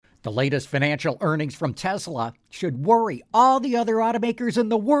The latest financial earnings from Tesla should worry all the other automakers in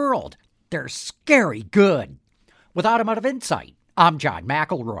the world. They're scary good. With Automotive Insight, I'm John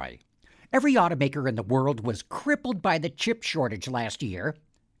McElroy. Every automaker in the world was crippled by the chip shortage last year,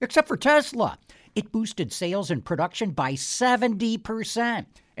 except for Tesla. It boosted sales and production by 70%.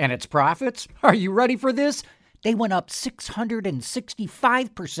 And its profits, are you ready for this? They went up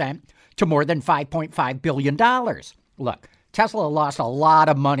 665% to more than $5.5 billion. Look, Tesla lost a lot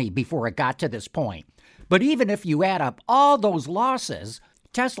of money before it got to this point. But even if you add up all those losses,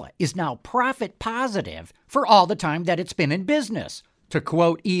 Tesla is now profit positive for all the time that it's been in business. To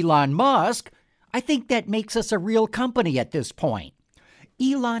quote Elon Musk, I think that makes us a real company at this point.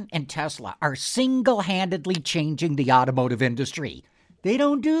 Elon and Tesla are single-handedly changing the automotive industry. They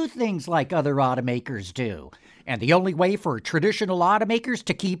don't do things like other automakers do. And the only way for traditional automakers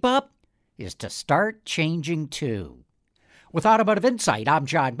to keep up is to start changing too. With Automotive Insight, I'm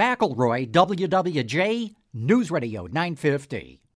John McElroy, WWJ News Radio 950.